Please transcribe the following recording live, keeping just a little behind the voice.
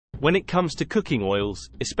When it comes to cooking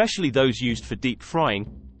oils, especially those used for deep frying,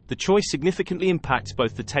 the choice significantly impacts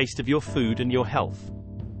both the taste of your food and your health.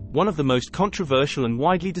 One of the most controversial and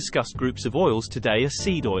widely discussed groups of oils today are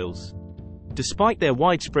seed oils. Despite their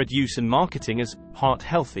widespread use and marketing as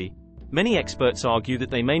heart-healthy, many experts argue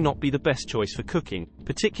that they may not be the best choice for cooking,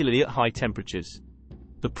 particularly at high temperatures.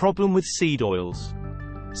 The problem with seed oils.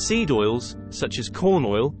 Seed oils, such as corn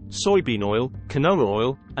oil, soybean oil, canola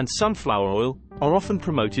oil, and sunflower oil, are often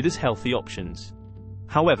promoted as healthy options.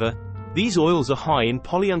 However, these oils are high in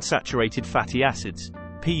polyunsaturated fatty acids,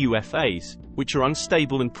 PUFAs, which are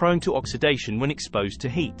unstable and prone to oxidation when exposed to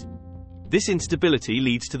heat. This instability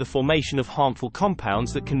leads to the formation of harmful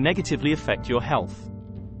compounds that can negatively affect your health.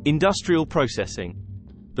 Industrial processing.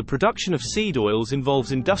 The production of seed oils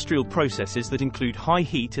involves industrial processes that include high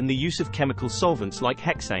heat and the use of chemical solvents like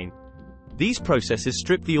hexane. These processes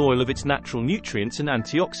strip the oil of its natural nutrients and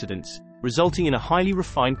antioxidants, resulting in a highly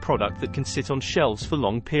refined product that can sit on shelves for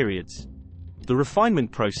long periods. The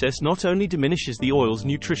refinement process not only diminishes the oil's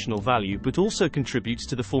nutritional value but also contributes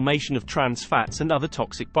to the formation of trans fats and other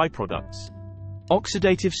toxic byproducts.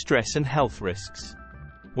 Oxidative stress and health risks.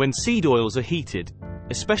 When seed oils are heated,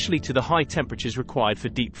 especially to the high temperatures required for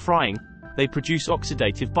deep frying, they produce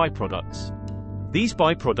oxidative byproducts. These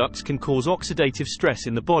byproducts can cause oxidative stress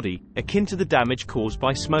in the body, akin to the damage caused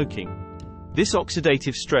by smoking. This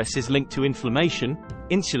oxidative stress is linked to inflammation,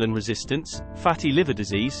 insulin resistance, fatty liver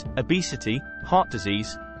disease, obesity, heart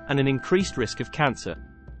disease, and an increased risk of cancer.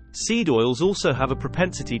 Seed oils also have a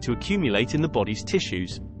propensity to accumulate in the body's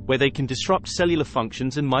tissues, where they can disrupt cellular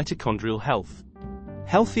functions and mitochondrial health.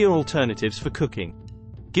 Healthier alternatives for cooking.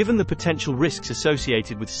 Given the potential risks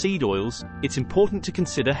associated with seed oils, it's important to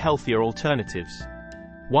consider healthier alternatives.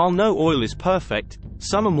 While no oil is perfect,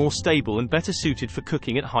 some are more stable and better suited for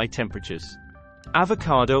cooking at high temperatures.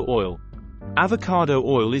 Avocado oil. Avocado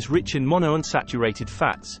oil is rich in monounsaturated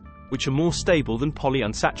fats, which are more stable than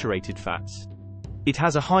polyunsaturated fats. It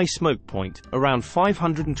has a high smoke point, around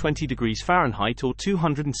 520 degrees Fahrenheit or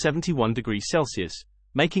 271 degrees Celsius,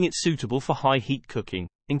 making it suitable for high heat cooking,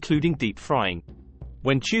 including deep frying.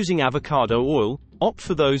 When choosing avocado oil, opt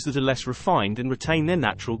for those that are less refined and retain their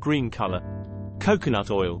natural green color. Coconut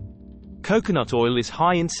oil. Coconut oil is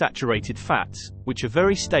high in saturated fats, which are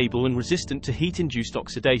very stable and resistant to heat-induced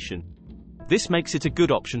oxidation. This makes it a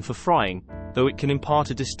good option for frying, though it can impart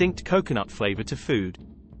a distinct coconut flavor to food.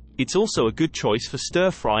 It's also a good choice for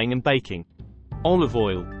stir-frying and baking. Olive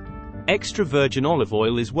oil. Extra virgin olive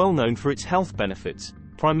oil is well known for its health benefits,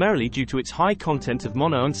 primarily due to its high content of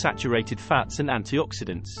monounsaturated fats and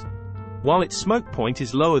antioxidants. While its smoke point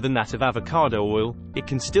is lower than that of avocado oil, it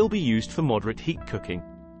can still be used for moderate heat cooking.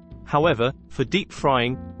 However, for deep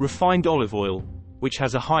frying, refined olive oil, which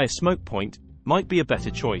has a higher smoke point, might be a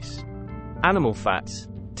better choice. Animal fats.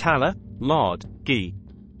 Tallow, lard, ghee.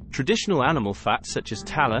 Traditional animal fats such as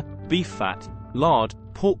tallow, beef fat, lard,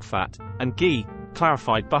 pork fat, and ghee,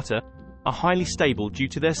 clarified butter, are highly stable due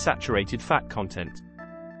to their saturated fat content.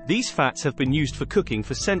 These fats have been used for cooking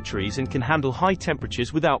for centuries and can handle high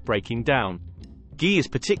temperatures without breaking down. Ghee is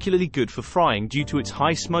particularly good for frying due to its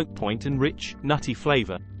high smoke point and rich, nutty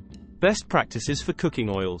flavor. Best practices for cooking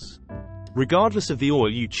oils. Regardless of the oil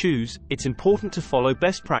you choose, it's important to follow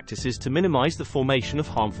best practices to minimize the formation of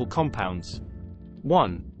harmful compounds.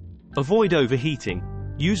 1. Avoid overheating.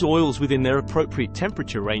 Use oils within their appropriate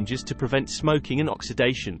temperature ranges to prevent smoking and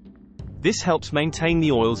oxidation. This helps maintain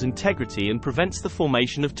the oil's integrity and prevents the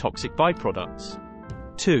formation of toxic byproducts.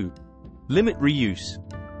 2. Limit reuse.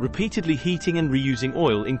 Repeatedly heating and reusing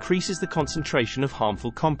oil increases the concentration of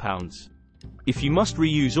harmful compounds. If you must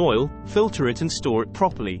reuse oil, filter it and store it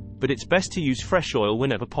properly, but it's best to use fresh oil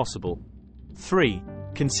whenever possible. 3.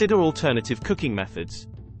 Consider alternative cooking methods.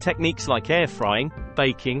 Techniques like air frying,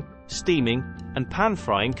 baking, steaming, and pan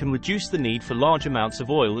frying can reduce the need for large amounts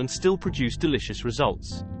of oil and still produce delicious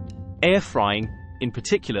results. Air frying, in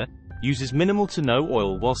particular, uses minimal to no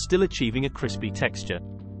oil while still achieving a crispy texture.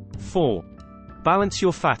 4. Balance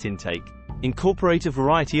your fat intake. Incorporate a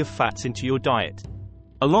variety of fats into your diet.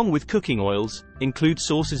 Along with cooking oils, include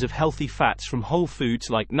sources of healthy fats from whole foods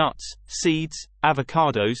like nuts, seeds,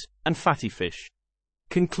 avocados, and fatty fish.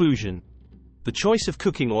 Conclusion. The choice of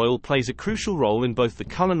cooking oil plays a crucial role in both the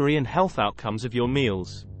culinary and health outcomes of your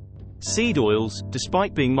meals. Seed oils,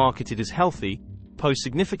 despite being marketed as healthy, pose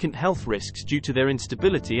significant health risks due to their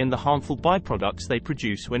instability and the harmful byproducts they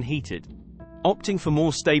produce when heated. Opting for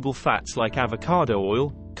more stable fats like avocado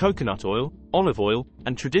oil, coconut oil, olive oil,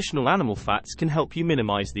 and traditional animal fats can help you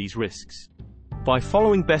minimize these risks. By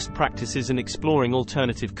following best practices and exploring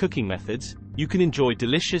alternative cooking methods, you can enjoy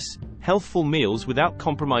delicious, healthful meals without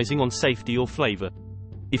compromising on safety or flavor.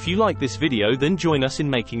 If you like this video, then join us in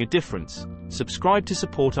making a difference. Subscribe to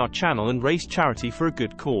support our channel and raise charity for a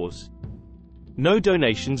good cause. No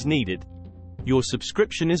donations needed. Your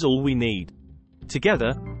subscription is all we need.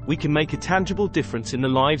 Together, we can make a tangible difference in the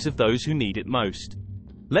lives of those who need it most.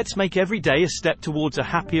 Let's make every day a step towards a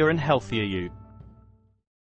happier and healthier you.